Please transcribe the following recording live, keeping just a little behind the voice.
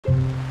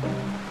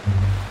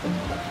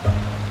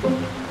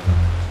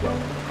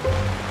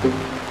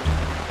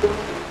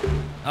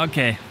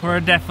Okay,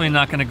 we're definitely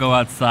not gonna go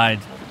outside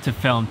to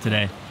film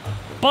today,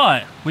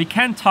 but we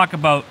can talk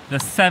about the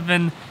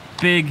 7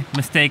 big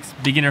mistakes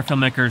beginner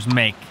filmmakers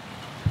make.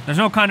 There's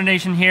no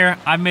condemnation here.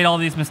 I've made all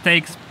these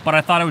mistakes, but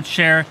I thought I would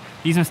share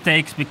these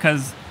mistakes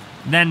because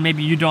then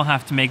maybe you don't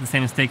have to make the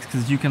same mistakes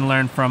because you can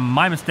learn from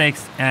my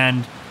mistakes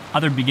and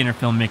other beginner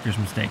filmmakers'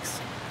 mistakes.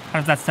 How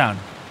does that sound?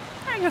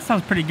 I think that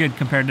sounds pretty good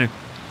compared to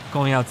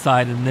going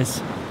outside in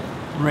this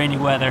rainy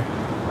weather.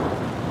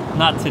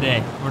 Not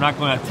today. We're not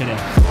going out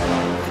today.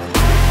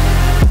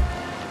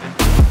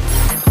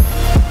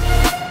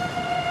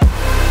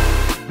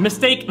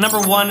 Mistake number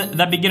 1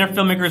 that beginner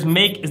filmmakers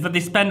make is that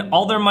they spend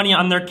all their money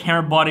on their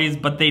camera bodies,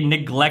 but they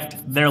neglect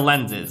their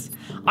lenses.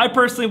 I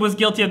personally was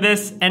guilty of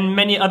this, and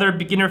many other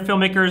beginner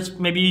filmmakers,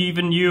 maybe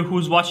even you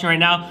who's watching right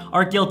now,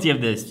 are guilty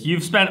of this.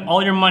 You've spent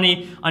all your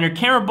money on your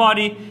camera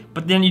body,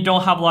 but then you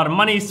don't have a lot of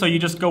money, so you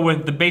just go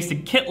with the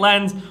basic kit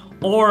lens.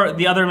 Or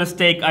the other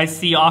mistake I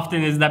see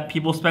often is that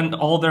people spend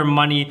all their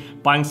money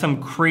buying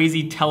some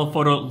crazy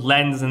telephoto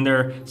lens, and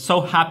they're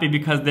so happy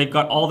because they've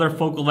got all their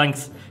focal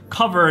lengths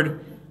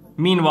covered.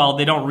 Meanwhile,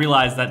 they don't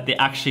realize that they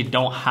actually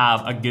don't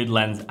have a good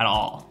lens at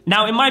all.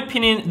 Now, in my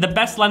opinion, the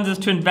best lenses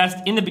to invest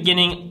in the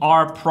beginning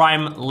are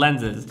prime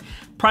lenses.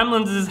 Prime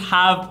lenses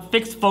have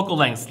fixed focal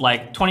lengths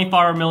like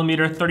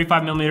 25mm,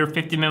 35mm,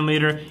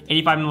 50mm,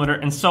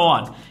 85mm, and so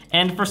on.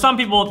 And for some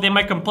people, they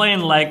might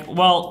complain like,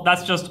 well,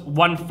 that's just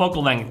one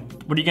focal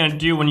length. What are you gonna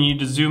do when you need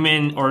to zoom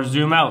in or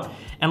zoom out?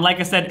 And like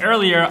I said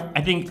earlier,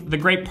 I think the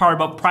great part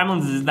about prime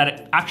lenses is that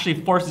it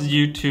actually forces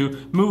you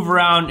to move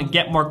around and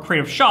get more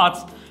creative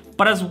shots.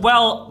 But as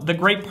well, the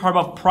great part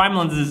about prime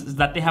lenses is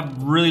that they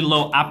have really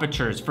low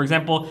apertures. For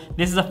example,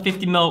 this is a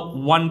 50mm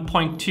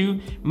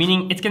 1.2,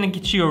 meaning it's gonna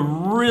get you a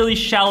really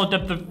shallow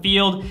depth of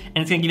field, and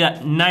it's gonna give you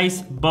that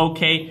nice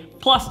bokeh.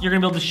 Plus, you're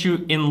gonna be able to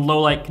shoot in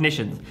low light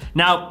conditions.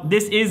 Now,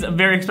 this is a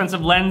very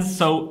expensive lens,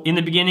 so in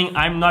the beginning,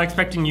 I'm not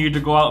expecting you to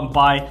go out and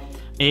buy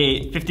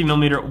a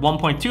 50mm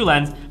 1.2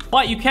 lens,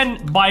 but you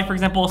can buy, for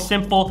example, a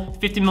simple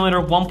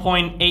 50mm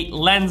 1.8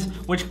 lens,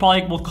 which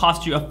probably will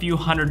cost you a few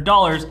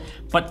 $100s,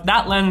 but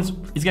that lens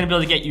is gonna be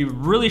able to get you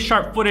really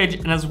sharp footage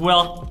and as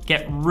well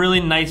get really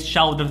nice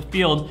shallow depth of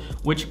field,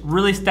 which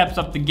really steps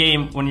up the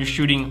game when you're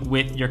shooting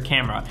with your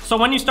camera. So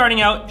when you're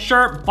starting out,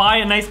 sure, buy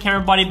a nice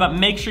camera body, but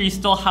make sure you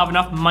still have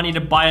enough money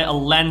to buy a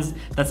lens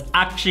that's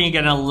actually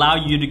gonna allow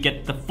you to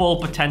get the full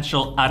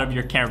potential out of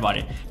your camera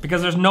body.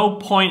 Because there's no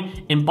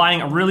point in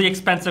buying a really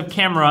expensive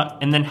camera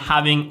and then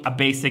having a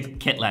basic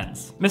kit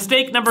lens.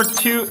 Mistake number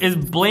 2 is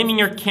blaming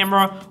your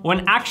camera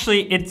when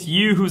actually it's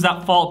you who's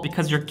at fault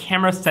because your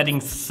camera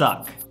settings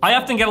suck. I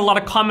often get a lot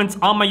of comments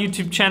on my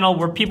YouTube channel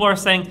where people are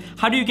saying,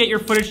 how do you get your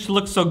footage to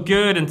look so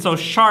good and so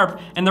sharp?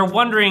 And they're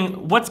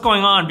wondering what's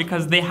going on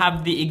because they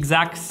have the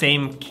exact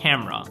same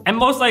camera. And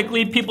most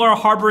likely people are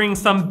harboring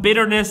some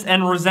bitterness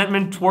and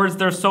resentment towards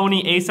their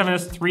Sony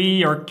a7S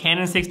III or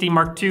Canon 6D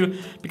Mark II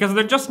because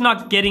they're just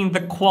not getting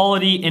the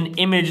quality and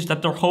image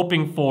that they're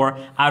hoping for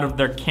out of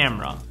their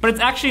camera. But it's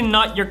actually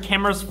not your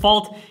camera's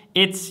fault.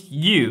 It's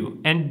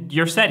you and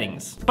your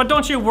settings. But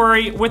don't you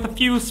worry, with a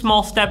few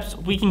small steps,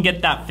 we can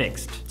get that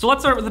fixed. So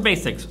let's start with the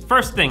basics.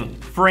 First thing,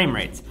 frame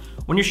rates.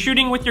 When you're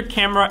shooting with your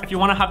camera, if you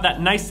wanna have that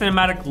nice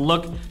cinematic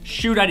look,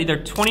 shoot at either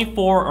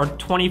 24 or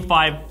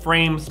 25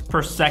 frames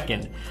per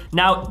second.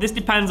 Now, this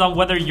depends on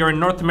whether you're in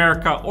North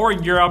America or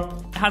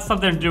Europe. It has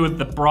something to do with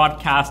the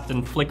broadcast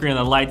and flickering of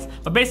the lights.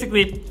 But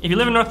basically, if you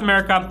live in North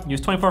America, use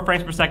 24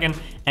 frames per second.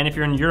 And if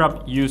you're in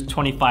Europe, use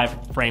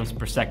 25 frames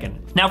per second.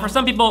 Now, for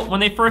some people, when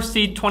they first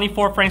see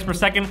 24 frames per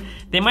second,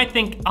 they might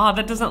think, ah,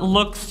 that doesn't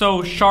look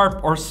so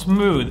sharp or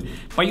smooth.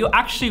 But you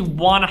actually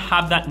wanna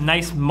have that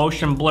nice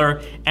motion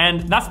blur.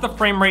 And that's the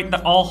frame rate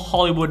that all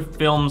Hollywood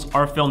films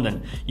are filmed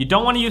in. You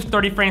don't wanna use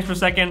 30 frames per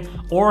second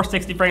or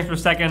 60 frames per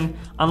second,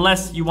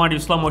 unless you wanna do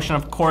slow motion,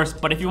 of course.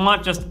 But if you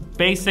want just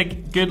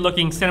basic, good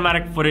looking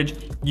cinematic footage,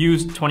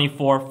 use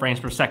 24 frames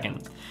per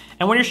second.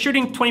 And when you're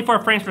shooting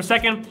 24 frames per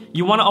second,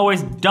 you wanna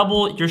always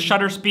double your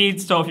shutter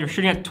speed. So if you're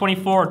shooting at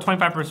 24 or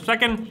 25 frames per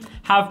second,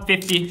 have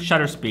 50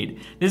 shutter speed.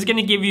 This is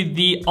gonna give you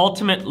the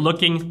ultimate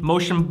looking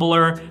motion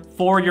blur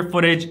for your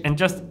footage and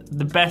just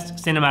the best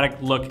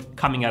cinematic look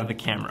coming out of the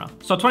camera.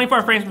 So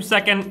 24 frames per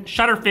second,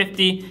 shutter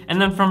 50,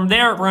 and then from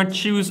there, we're gonna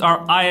choose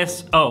our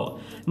ISO.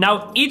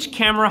 Now, each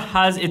camera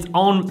has its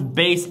own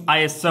base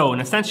ISO,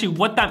 and essentially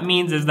what that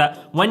means is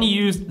that when you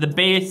use the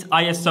base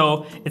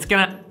ISO, it's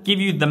gonna give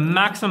you the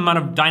maximum amount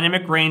of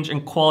dynamic range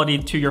and quality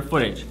to your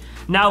footage.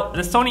 Now,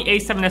 the Sony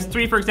a7S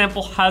III, for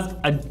example, has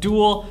a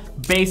dual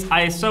base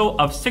ISO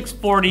of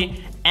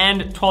 640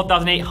 and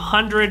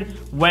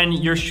 12,800 when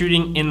you're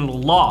shooting in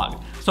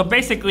log. So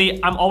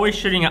basically, I'm always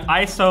shooting at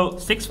ISO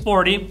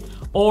 640,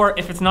 or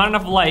if it's not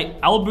enough light,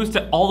 I will boost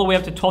it all the way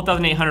up to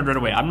 12,800 right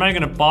away. I'm not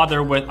even gonna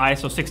bother with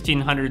ISO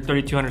 1600,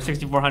 3200,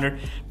 6400,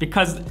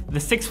 because the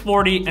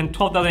 640 and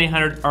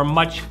 12,800 are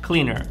much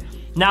cleaner.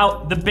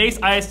 Now, the base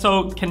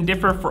ISO can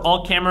differ for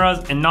all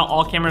cameras, and not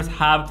all cameras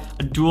have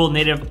a dual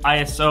native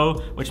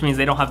ISO, which means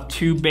they don't have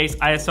two base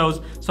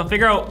ISOs. So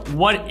figure out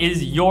what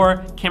is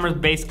your camera's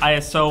base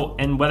ISO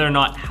and whether or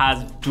not it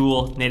has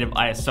dual native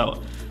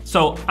ISO.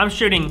 So I'm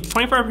shooting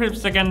 24 frames per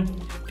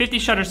second, 50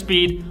 shutter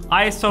speed,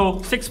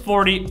 ISO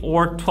 640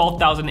 or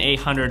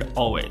 12,800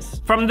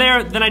 always. From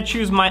there, then I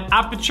choose my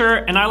aperture,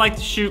 and I like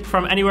to shoot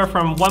from anywhere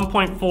from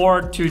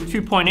 1.4 to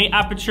 2.8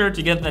 aperture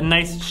to get the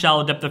nice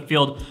shallow depth of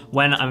field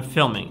when I'm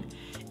filming.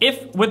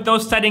 If with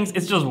those settings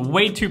it's just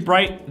way too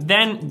bright,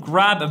 then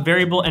grab a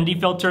variable ND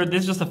filter.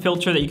 This is just a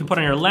filter that you can put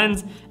on your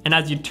lens, and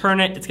as you turn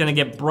it, it's gonna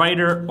get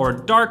brighter or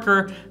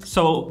darker.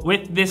 So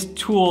with this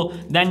tool,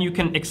 then you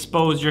can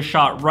expose your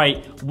shot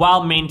right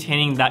while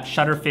maintaining that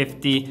shutter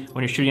 50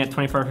 when you're shooting at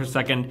 24 frames per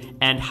second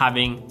and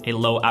having a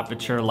low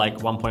aperture like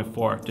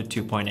 1.4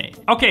 to 2.8.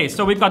 Okay,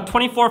 so we've got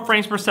 24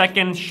 frames per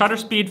second, shutter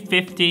speed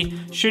 50,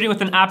 shooting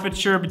with an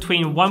aperture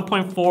between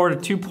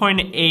 1.4 to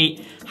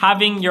 2.8,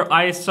 having your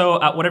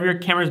ISO at whatever your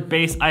camera's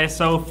base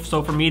ISO.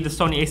 So for me, the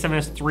Sony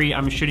a7S III,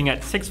 I'm shooting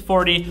at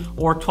 640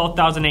 or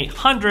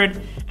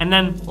 12,800. And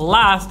then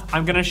last,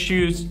 I'm gonna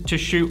choose to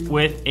shoot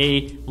with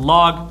a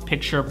log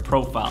picture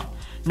profile.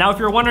 Now, if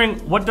you're wondering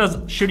what does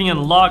shooting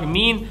in log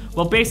mean,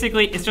 well,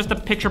 basically it's just a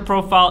picture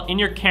profile in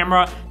your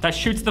camera that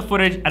shoots the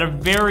footage at a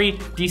very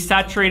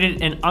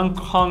desaturated and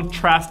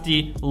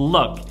uncontrasty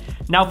look.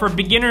 Now, for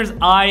beginner's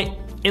eye,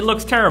 it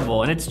looks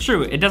terrible, and it's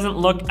true. It doesn't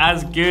look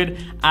as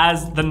good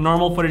as the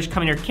normal footage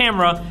coming in your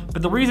camera,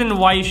 but the reason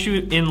why you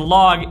shoot in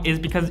log is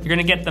because you're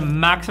gonna get the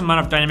max amount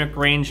of dynamic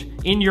range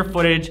in your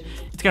footage.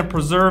 It's gonna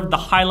preserve the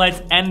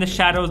highlights and the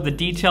shadows, the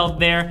detail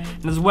there,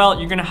 and as well,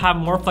 you're gonna have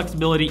more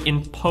flexibility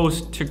in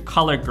post to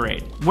color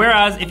grade.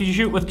 Whereas if you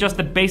shoot with just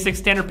the basic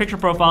standard picture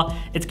profile,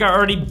 it's gonna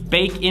already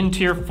bake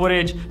into your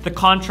footage the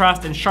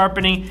contrast and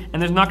sharpening,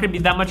 and there's not gonna be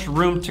that much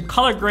room to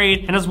color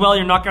grade, and as well,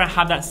 you're not gonna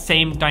have that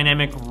same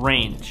dynamic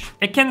range.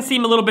 It can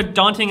seem a little bit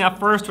daunting at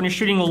first when you're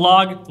shooting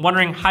log,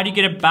 wondering how do you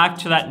get it back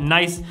to that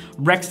nice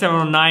Rec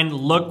 709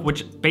 look,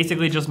 which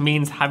basically just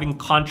means having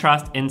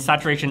contrast and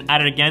saturation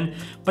added again,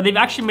 but they've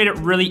actually made it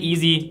really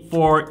easy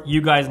for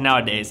you guys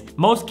nowadays.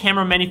 Most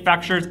camera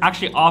manufacturers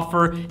actually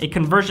offer a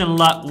conversion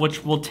LUT,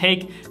 which will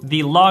take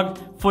the log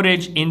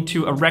footage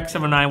into a Rec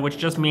 709, which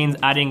just means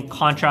adding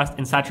contrast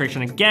and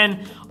saturation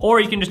again, or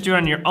you can just do it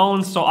on your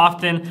own. So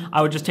often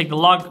I would just take the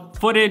log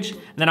footage,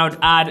 then I would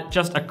add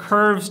just a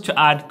curves to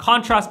add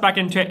contrast back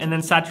into it, and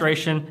then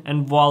saturation,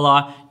 and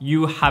voila,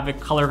 you have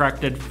it color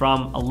corrected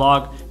from a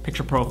log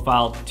picture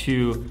profile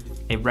to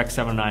a Rec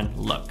 709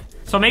 look.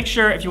 So make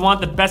sure if you want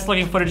the best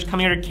looking footage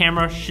coming out of your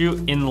camera,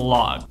 shoot in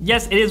log.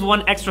 Yes, it is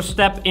one extra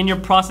step in your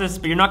process,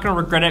 but you're not gonna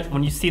regret it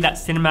when you see that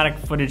cinematic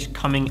footage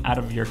coming out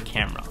of your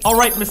camera. All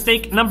right,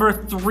 mistake number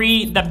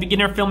 3 that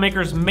beginner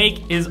filmmakers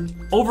make is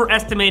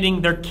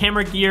overestimating their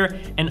camera gear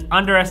and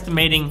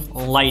underestimating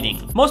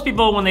lighting. Most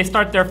people, when they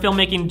start their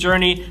filmmaking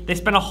journey, they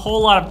spend a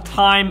whole lot of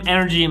time,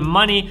 energy, and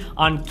money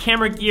on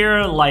camera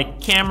gear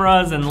like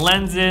cameras and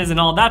lenses and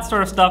all that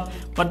sort of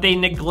stuff, but they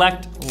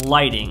neglect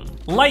lighting.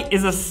 Light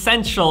is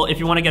essential if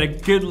you want to get a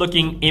good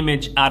looking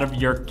image out of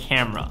your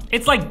camera.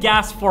 It's like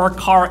gas for a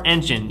car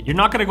engine. You're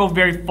not going to go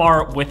very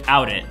far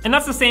without it. And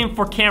that's the same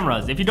for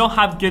cameras. If you don't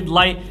have good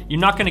light, you're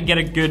not going to get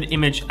a good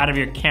image out of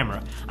your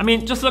camera. I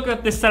mean, just look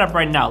at this setup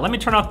right now. Let me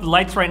turn off the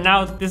lights right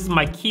now. This is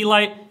my key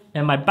light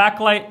and my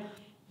backlight.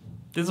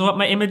 This is what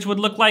my image would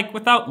look like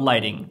without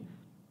lighting.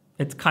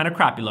 It's kind of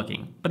crappy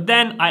looking. But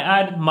then I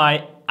add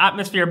my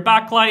atmosphere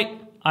backlight,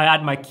 I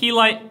add my key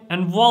light,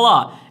 and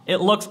voila,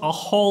 it looks a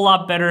whole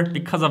lot better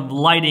because of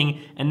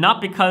lighting and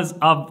not because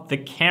of the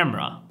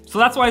camera. So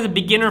that's why as a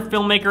beginner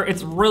filmmaker,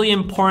 it's really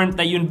important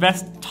that you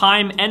invest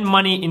time and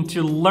money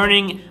into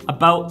learning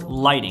about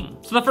lighting.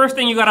 So the first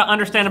thing you gotta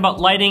understand about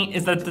lighting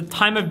is that the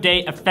time of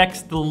day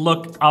affects the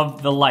look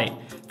of the light.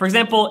 For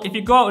example, if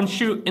you go out and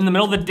shoot in the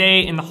middle of the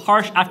day in the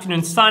harsh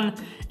afternoon sun,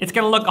 it's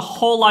gonna look a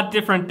whole lot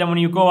different than when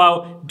you go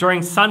out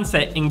during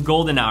sunset in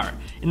golden hour.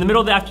 In the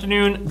middle of the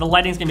afternoon, the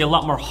lighting's gonna be a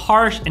lot more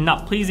harsh and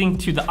not pleasing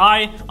to the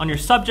eye on your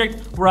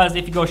subject, whereas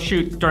if you go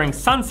shoot during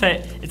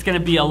sunset, it's gonna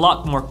be a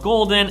lot more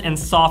golden and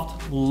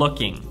soft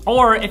looking.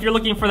 Or if you're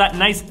looking for that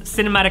nice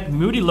cinematic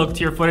moody look to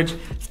your footage,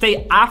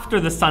 stay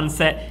after the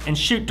sunset and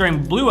shoot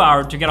during blue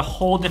hour to get a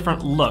whole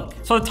different look.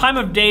 So the time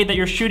of day that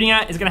you're shooting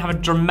at is gonna have a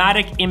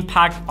dramatic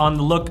impact on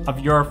the look of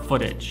your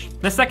footage.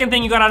 The second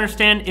thing you gotta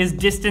understand is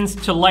distance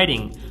to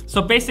lighting.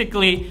 So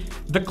basically,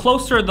 the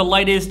closer the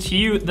light is to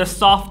you, the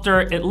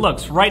softer it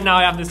looks. Right now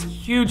I have this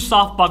huge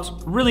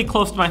softbox really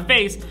close to my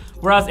face,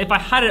 whereas if I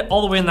had it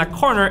all the way in that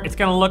corner, it's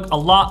gonna look a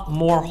lot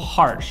more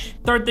harsh.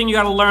 Third thing you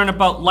gotta learn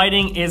about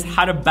lighting is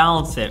how to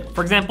balance it.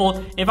 For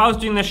example, if I was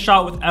doing this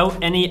shot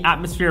without any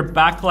atmosphere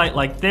backlight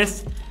like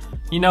this,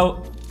 you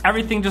know,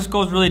 everything just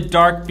goes really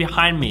dark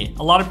behind me.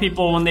 A lot of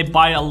people, when they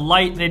buy a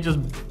light, they just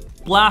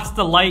blast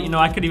the light. You know,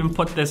 I could even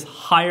put this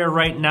higher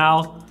right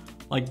now,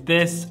 like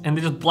this, and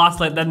they just blast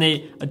light, then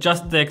they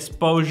adjust the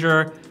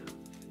exposure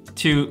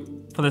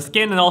for the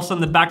skin, and all of a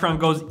sudden the background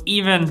goes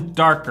even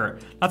darker.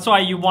 That's why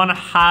you wanna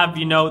have,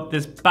 you know,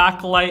 this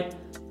backlight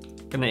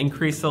Gonna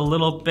increase a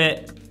little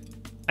bit.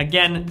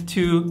 Again,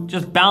 to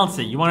just balance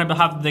it. You want to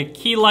have the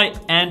key light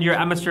and your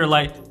atmosphere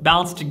light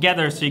balanced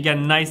together so you get a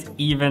nice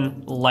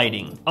even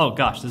lighting. Oh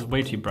gosh, this is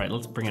way too bright.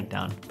 Let's bring it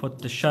down. Put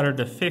the shutter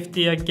to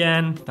 50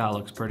 again. That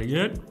looks pretty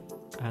good.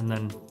 And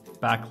then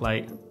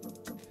backlight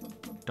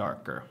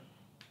darker.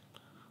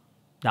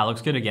 That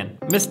looks good again.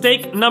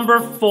 Mistake number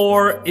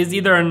 4 is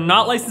either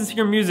not licensing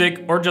your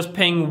music or just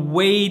paying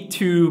way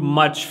too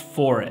much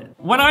for it.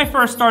 When I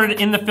first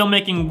started in the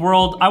filmmaking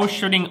world, I was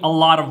shooting a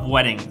lot of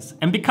weddings.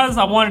 And because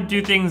I wanted to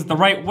do things the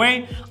right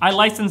way, I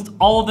licensed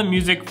all of the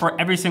music for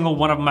every single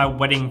one of my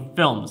wedding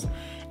films.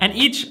 And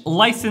each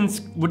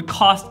license would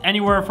cost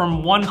anywhere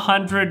from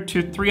 $100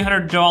 to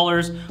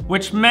 $300,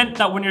 which meant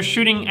that when you're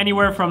shooting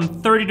anywhere from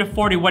 30 to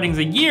 40 weddings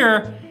a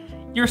year,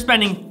 you're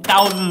spending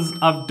thousands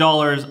of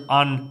dollars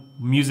on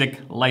music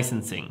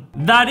licensing.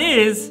 That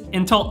is,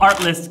 until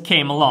Artlist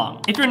came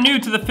along. If you're new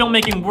to the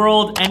filmmaking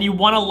world and you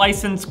want to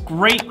license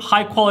great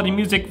high quality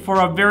music for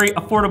a very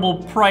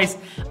affordable price,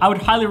 I would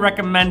highly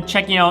recommend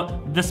checking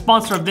out the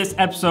sponsor of this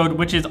episode,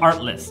 which is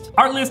Artlist.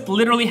 Artlist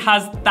literally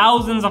has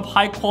thousands of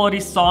high quality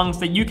songs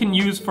that you can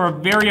use for a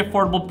very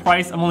affordable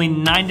price of only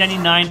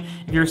 $9.99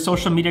 if you're a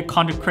social media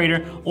content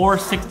creator, or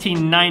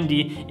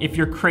 $16.90 if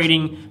you're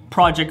creating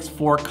projects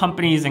for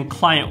companies and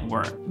client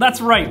work. That's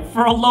right,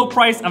 for a low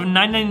price of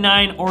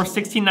 $9.99 or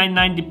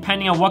 $16.99,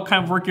 depending on what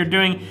kind of work you're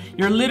doing,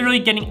 you're literally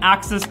getting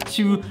access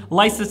to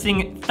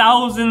licensing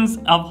thousands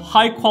of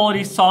high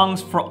quality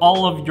songs for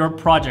all of your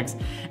projects.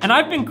 And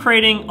I've been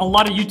creating a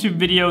lot of YouTube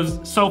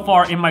videos so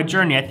far in my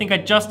journey. I think I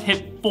just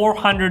hit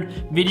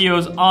 400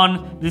 videos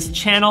on this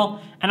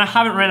channel and I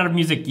haven't ran out of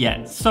music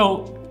yet.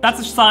 So that's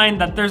a sign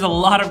that there's a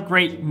lot of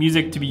great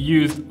music to be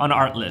used on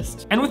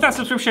Artlist. And with that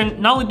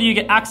subscription, not only do you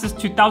get access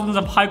to thousands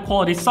of high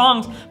quality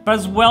songs, but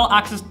as well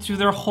access to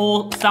their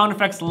whole sound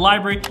effects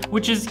library,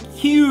 which is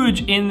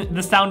huge in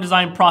the sound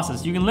design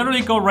process. You can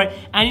literally go write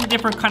any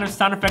different kind of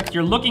sound effects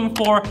you're looking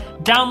for,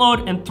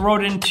 download and throw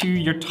it into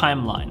your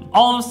timeline.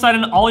 All of a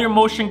sudden, all your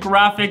motion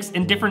graphics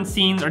in different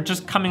scenes are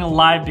just coming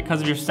alive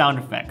because of your sound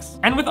effects.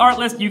 And with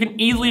Artlist, you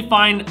can easily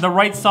find the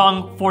right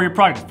song for your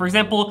project. For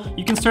example,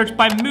 you can search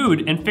by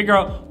mood and figure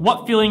out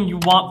what feeling you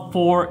want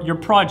for your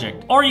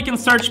project. Or you can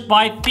search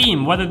by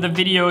theme, whether the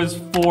video is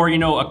for,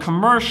 a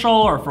commercial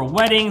or for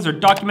weddings or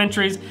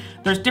documentaries.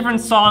 There's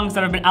different songs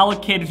that have been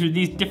allocated to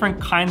these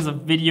different kinds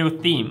of video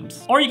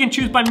themes. Or you can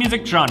choose by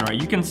music genre.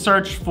 You can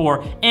search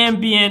for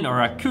ambient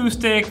or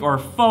acoustic or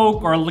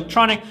folk or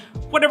electronic,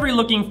 whatever you're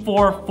looking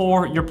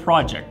for your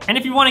project. And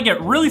if you want to get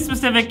really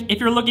specific, if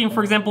you're looking,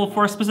 for example,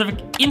 for a specific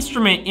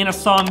instrument in a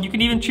song, you can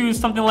even choose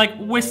something like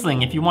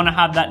whistling if you want to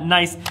have that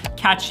nice,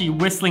 catchy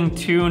whistling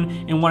tune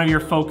in one of your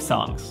folk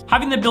songs.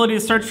 Having the ability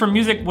to search for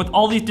music with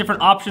all these different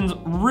options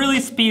really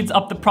speeds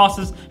up the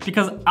process,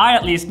 because I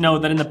at least know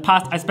that in the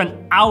past I spent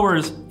hours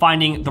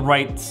finding the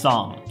right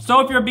song. So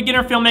if you're a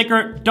beginner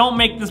filmmaker, don't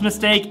make this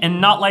mistake and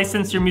not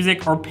license your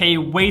music or pay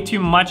way too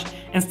much.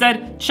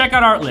 Instead, check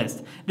out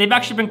Artlist. They've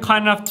actually been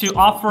kind enough to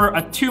offer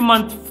a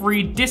 2-month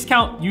free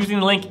discount using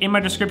the link in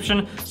my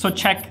description, so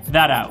check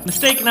that out.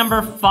 Mistake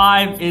number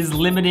 5 is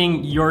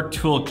limiting your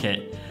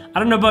toolkit. I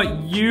don't know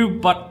about you,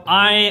 but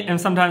I am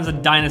sometimes a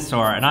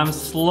dinosaur and I'm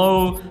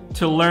slow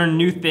to learn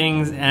new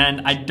things,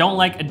 and I don't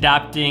like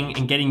adapting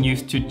and getting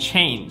used to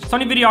change. So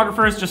many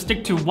videographers just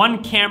stick to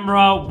one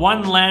camera,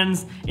 one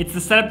lens. It's the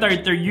setup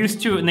that they're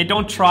used to and they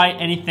don't try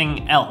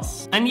anything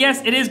else. And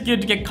yes, it is good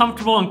to get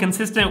comfortable and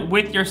consistent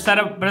with your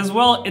setup, but as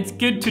well, it's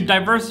good to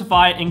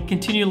diversify and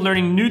continue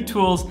learning new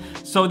tools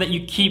so that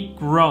you keep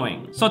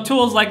growing. So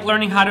tools like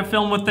learning how to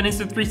film with an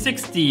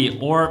Insta360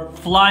 or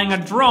flying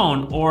a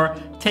drone, or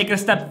take it a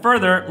step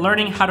further,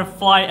 learning how to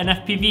fly an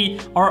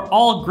FPV, are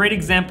all great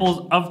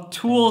examples of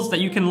tools that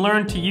you can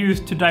learn to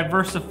use to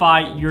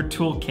diversify your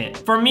toolkit.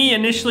 For me,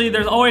 initially,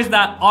 there's always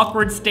that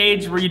awkward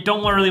stage where you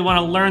don't really want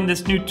to learn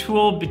this new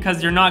tool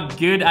because you're not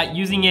good at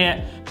using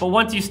it. But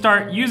once you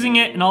start using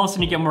it and all of a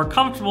sudden you get more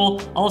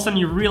comfortable, all of a sudden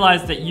you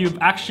realize that you've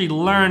actually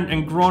learned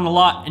and grown a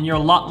lot and you're a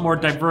lot more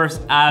diverse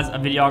as a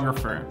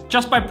videographer.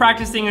 Just by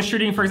practicing and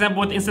shooting, for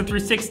example, with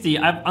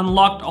Insta360, I've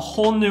unlocked a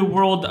whole new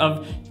world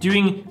of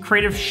doing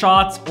creative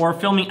shots or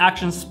filming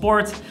action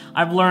sports.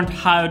 I've learned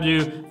how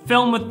to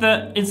film with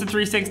the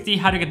Insta360,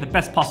 how to get the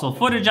best possible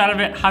footage out of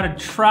it, how to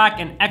track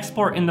and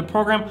export in the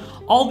program.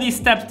 All these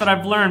steps that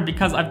I've learned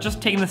because I've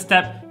just taken the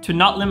step to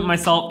not limit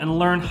myself and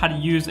learn how to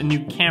use a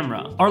new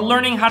camera. Or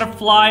learning how to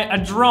fly a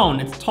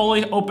drone. It's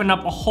totally opened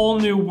up a whole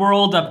new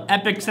world of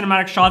epic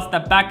cinematic shots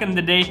that back in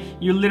the day,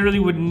 you literally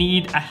would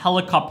need a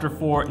helicopter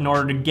for in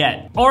order to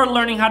get. Or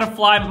learning how to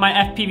fly my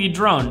FPV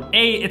drone.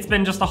 A, it's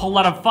been just a whole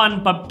lot of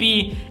fun, but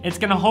B, it's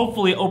gonna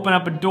hopefully open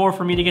up a door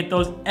for me to get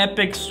those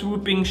epic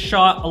swooping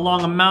shot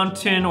along a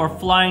mountain or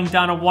flying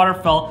down a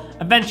waterfall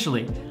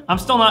eventually. I'm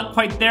still not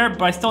quite there,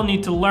 but I still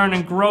need to learn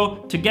and grow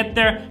to get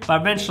there,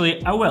 but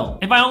eventually I will.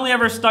 If I only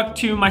ever stuck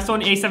to my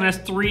Sony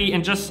a7S III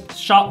and just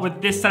shot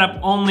with this setup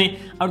only,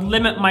 I would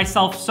limit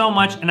myself so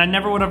much and I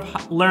never would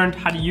have learned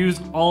how to use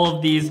all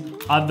of these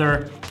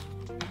other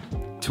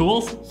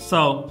tools.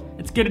 So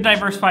it's good to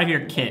diversify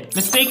your kit.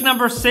 Mistake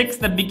number 6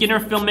 that beginner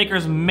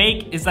filmmakers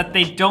make is that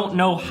they don't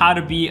know how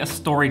to be a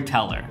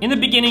storyteller. In the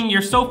beginning,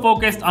 you're so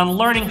focused on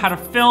learning how to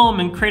film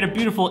and create a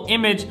beautiful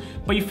image,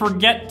 but you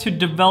forget to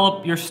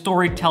develop your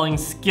storytelling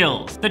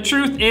skills. The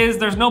truth is,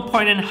 there's no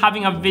point in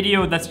having a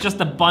video that's just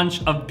a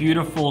bunch of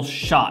beautiful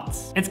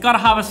shots. It's gotta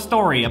have a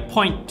story, a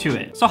point to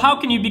it. So how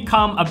can you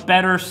become a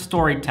better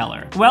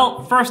storyteller?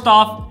 Well, first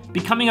off,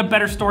 becoming a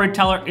better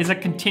storyteller is a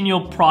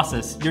continual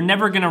process. You're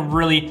never gonna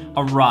really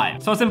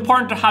arrive. So it's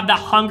important to have that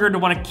hunger to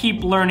wanna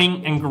keep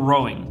learning and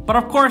growing. But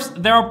of course,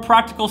 there are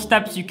practical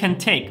steps you can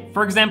take.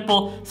 For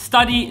example,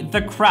 study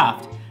the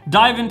craft.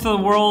 Dive into the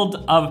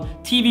world of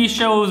TV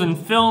shows and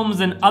films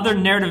and other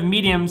narrative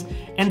mediums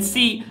and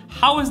see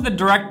how is the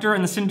director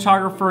and the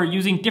cinematographer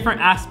using different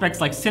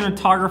aspects like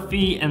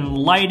cinematography and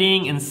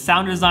lighting and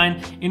sound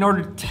design in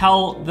order to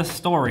tell the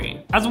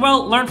story. As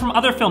well, learn from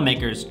other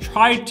filmmakers.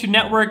 Try to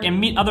network and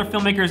meet other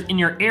filmmakers in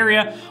your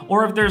area,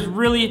 or if there's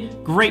really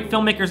great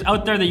filmmakers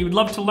out there that you would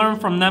love to learn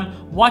from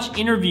them, watch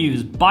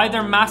interviews, buy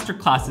their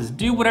masterclasses,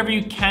 do whatever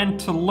you can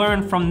to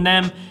learn from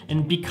them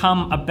and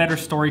become a better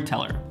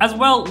storyteller. As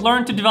well,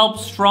 learn to develop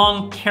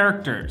strong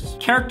characters.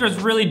 Characters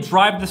really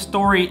drive the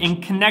story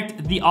and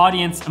connect the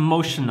audience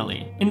emotionally.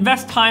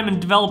 Invest time in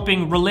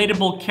developing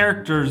relatable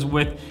characters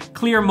with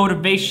clear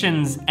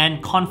motivations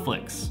and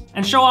conflicts.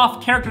 And show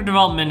off character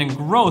development and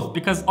growth,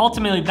 because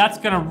ultimately that's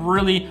gonna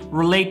really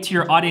relate to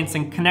your audience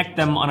and connect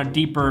them on a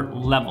deeper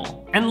level.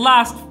 And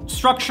last,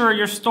 structure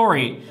your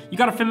story. You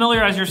gotta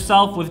familiarize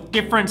yourself with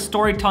different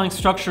storytelling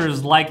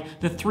structures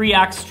like the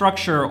 3-act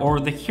structure or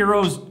the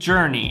hero's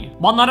journey.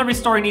 While not every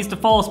story needs to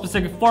follow a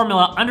specific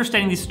formula,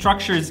 understanding these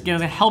structures is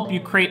gonna help you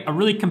create a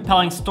really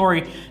compelling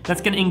story that's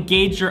gonna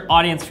engage your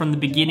audience from the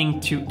beginning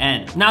to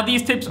end. Now,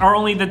 these tips are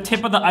only the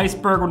tip of the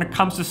iceberg when it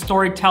comes to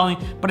storytelling,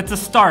 but it's a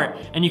start,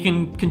 and you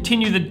can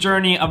continue the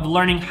journey of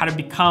learning how to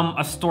become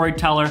a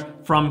storyteller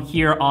from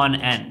here on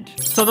end.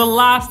 So the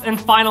last and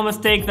final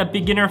mistake that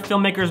beginner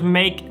filmmakers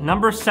make,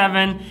 number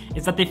 7,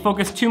 is that they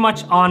focus too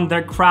much on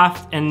their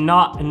craft and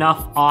not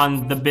enough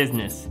on the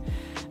business.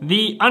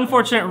 The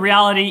unfortunate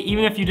reality,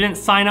 even if you didn't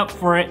sign up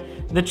for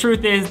it, the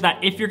truth is that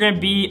if you're gonna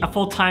be a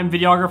full-time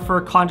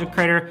videographer, content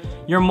creator,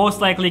 you're most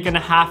likely gonna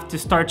have to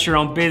start your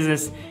own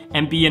business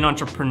and be an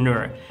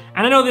entrepreneur.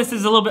 And I know this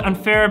is a little bit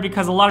unfair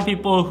because a lot of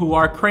people who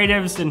are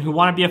creatives and who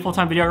wanna be a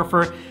full-time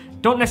videographer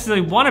don't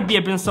necessarily want to be a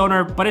business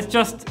owner, but it's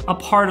just a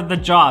part of the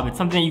job. It's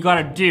something that you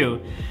gotta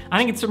do. I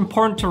think it's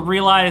important to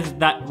realize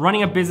that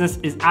running a business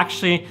is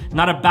actually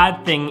not a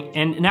bad thing,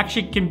 and it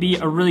actually can be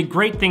a really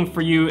great thing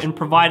for you and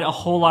provide a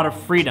whole lot of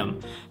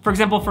freedom. For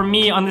example, for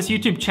me on this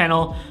YouTube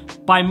channel,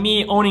 by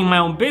me owning my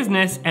own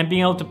business and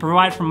being able to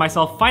provide for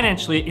myself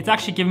financially, it's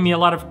actually given me a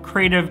lot of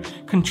creative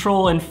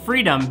control and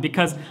freedom,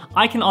 because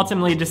I can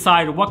ultimately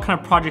decide what kind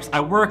of projects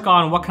I work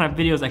on, what kind of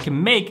videos I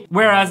can make.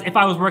 Whereas if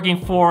I was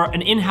working for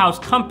an in-house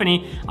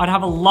company, I'd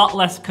have a lot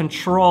less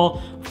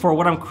control for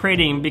what I'm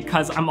creating,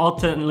 because I'm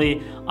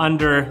ultimately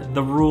under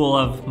the rule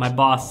of my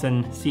boss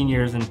and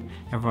seniors and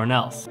everyone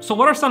else. So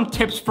what are some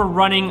tips for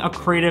running a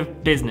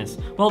creative business?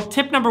 Well,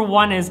 tip number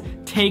 1 is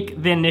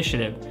take the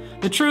initiative.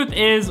 The truth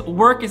is,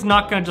 work is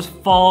not gonna just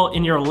fall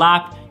in your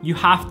lap. You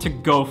have to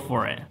go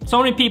for it.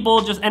 So many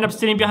people just end up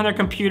sitting behind their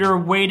computer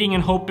waiting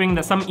and hoping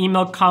that some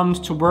email comes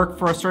to work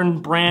for a certain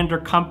brand or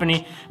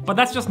company, but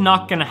that's just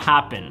not gonna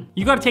happen.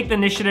 You gotta take the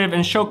initiative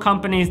and show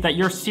companies that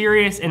you're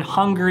serious and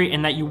hungry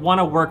and that you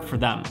wanna work for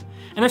them.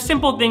 And there's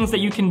simple things that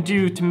you can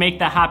do to make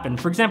that happen.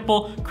 For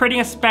example, creating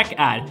a spec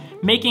ad,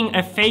 making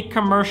a fake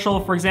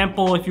commercial. For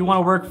example, if you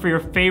wanna work for your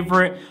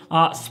favorite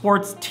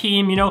sports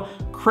team,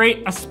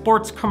 create a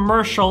sports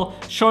commercial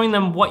showing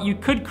them what you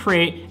could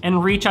create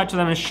and reach out to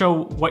them and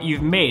show what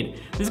you've made.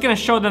 This is gonna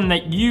show them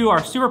that you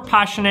are super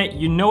passionate,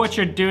 you know what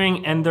you're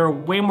doing, and they're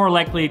way more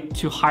likely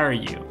to hire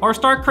you. Or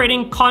start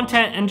creating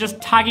content and just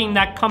tagging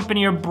that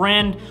company or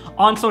brand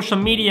on social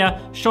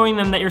media, showing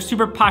them that you're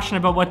super passionate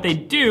about what they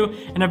do,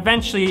 and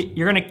eventually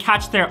you're gonna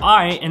catch their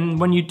eye, and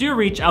when you do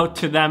reach out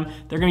to them,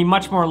 they're gonna be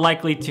much more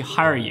likely to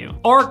hire you.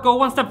 Or go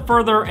one step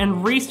further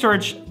and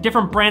research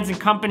different brands and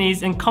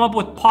companies and come up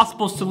with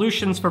possible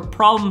solutions for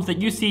problems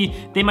that you see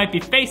they might be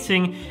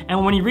facing,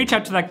 and when you reach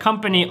out to that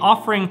company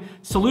offering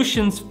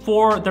solutions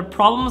for their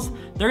problems,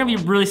 they're gonna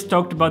be really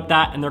stoked about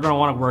that and they're gonna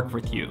wanna work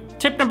with you.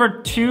 Tip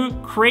number 2,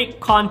 create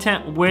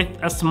content with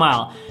a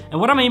smile. And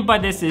what I mean by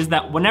this is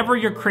that whenever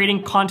you're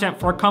creating content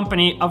for a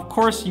company, of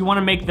course you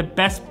wanna make the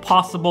best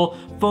possible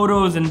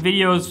photos and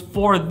videos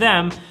for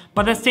them,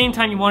 but at the same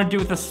time you wanna do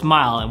it with a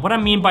smile. And what I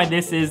mean by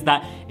this is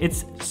that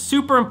it's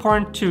super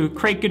important to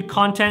create good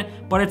content,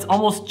 but it's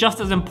almost just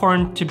as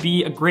important to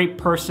be a great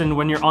person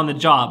when you're on the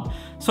job.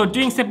 So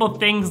doing simple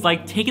things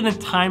like taking the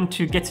time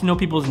to get to know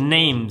people's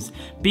names,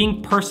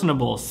 being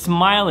personable,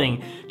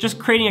 smiling, just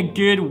creating a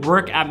good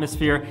work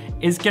atmosphere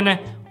is gonna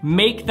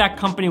make that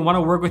company want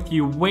to work with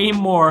you way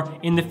more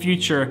in the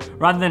future,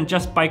 rather than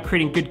just by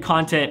creating good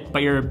content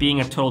but you're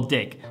being a total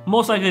dick.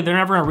 Most likely they're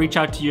never going to reach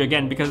out to you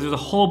again, because there's a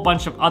whole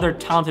bunch of other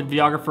talented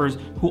videographers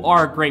who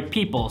are great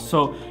people.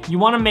 So you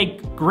want to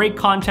make great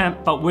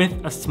content but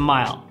with a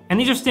smile. And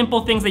these are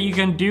simple things that you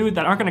can do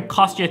that aren't gonna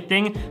cost you a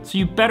thing, so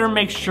you better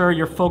make sure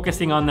you're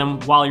focusing on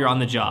them while you're on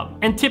the job.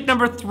 And tip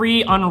number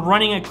 3 on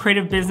running a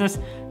creative business,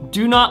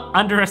 do not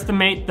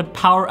underestimate the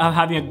power of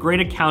having a great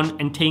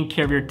accountant and taking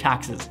care of your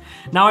taxes.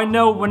 Now I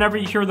know whenever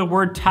you hear the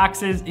word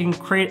taxes, it can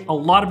create a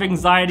lot of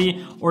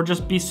anxiety or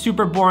just be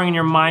super boring in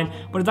your mind,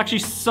 but it's actually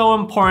so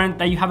important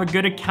that you have a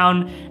good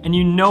accountant and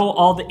you know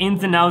all the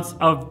ins and outs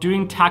of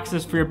doing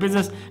taxes for your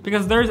business,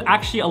 because there's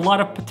actually a lot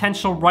of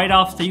potential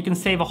write-offs that you can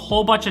save a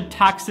whole bunch of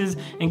taxes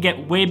and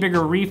get way bigger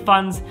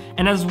refunds.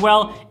 And as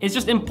well, it's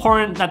just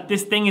important that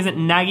this thing isn't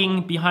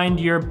nagging behind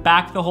your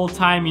back the whole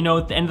time. You know,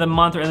 at the end of the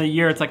month or end of the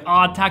year, it's like,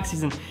 oh, tax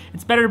season.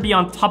 It's better to be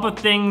on top of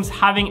things,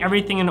 having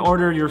everything in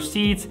order, your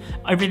receipts,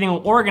 everything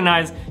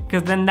organized,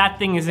 because then that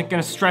thing isn't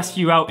gonna stress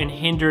you out and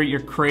hinder your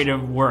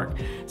creative work.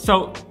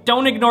 So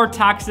don't ignore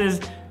taxes.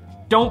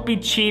 Don't be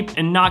cheap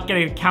and not get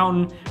an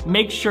accountant.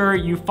 Make sure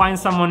you find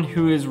someone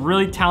who is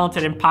really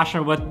talented and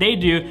passionate about what they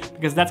do,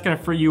 because that's gonna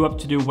free you up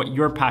to do what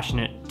you're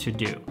passionate to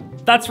do.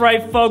 That's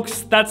right,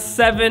 folks. That's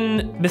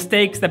 7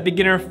 mistakes that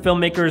beginner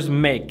filmmakers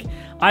make.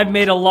 I've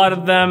made a lot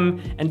of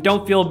them, and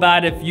don't feel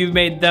bad if you've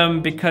made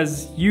them,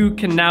 because you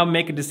can now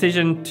make a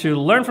decision to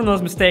learn from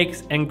those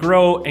mistakes and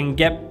grow and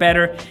get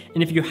better.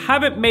 And if you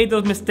haven't made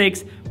those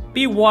mistakes,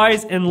 be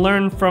wise and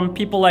learn from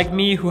people like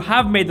me who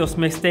have made those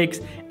mistakes,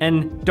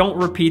 and don't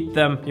repeat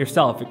them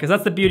yourself, because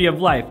that's the beauty of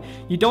life.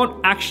 You don't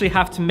actually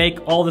have to make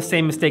all the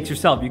same mistakes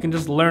yourself. You can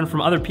just learn from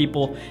other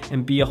people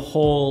and be a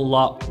whole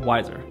lot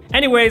wiser.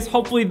 Anyways,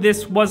 hopefully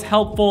this was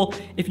helpful.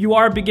 If you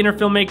are a beginner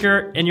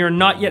filmmaker and you're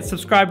not yet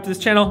subscribed to this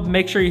channel,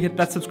 make sure you hit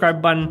that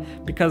subscribe button,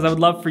 because I would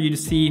love for you to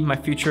see my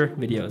future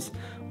videos.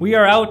 We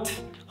are out.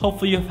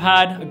 Hopefully you've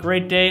had a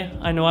great day.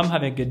 I know I'm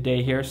having a good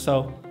day here,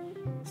 so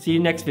see you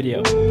next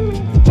video.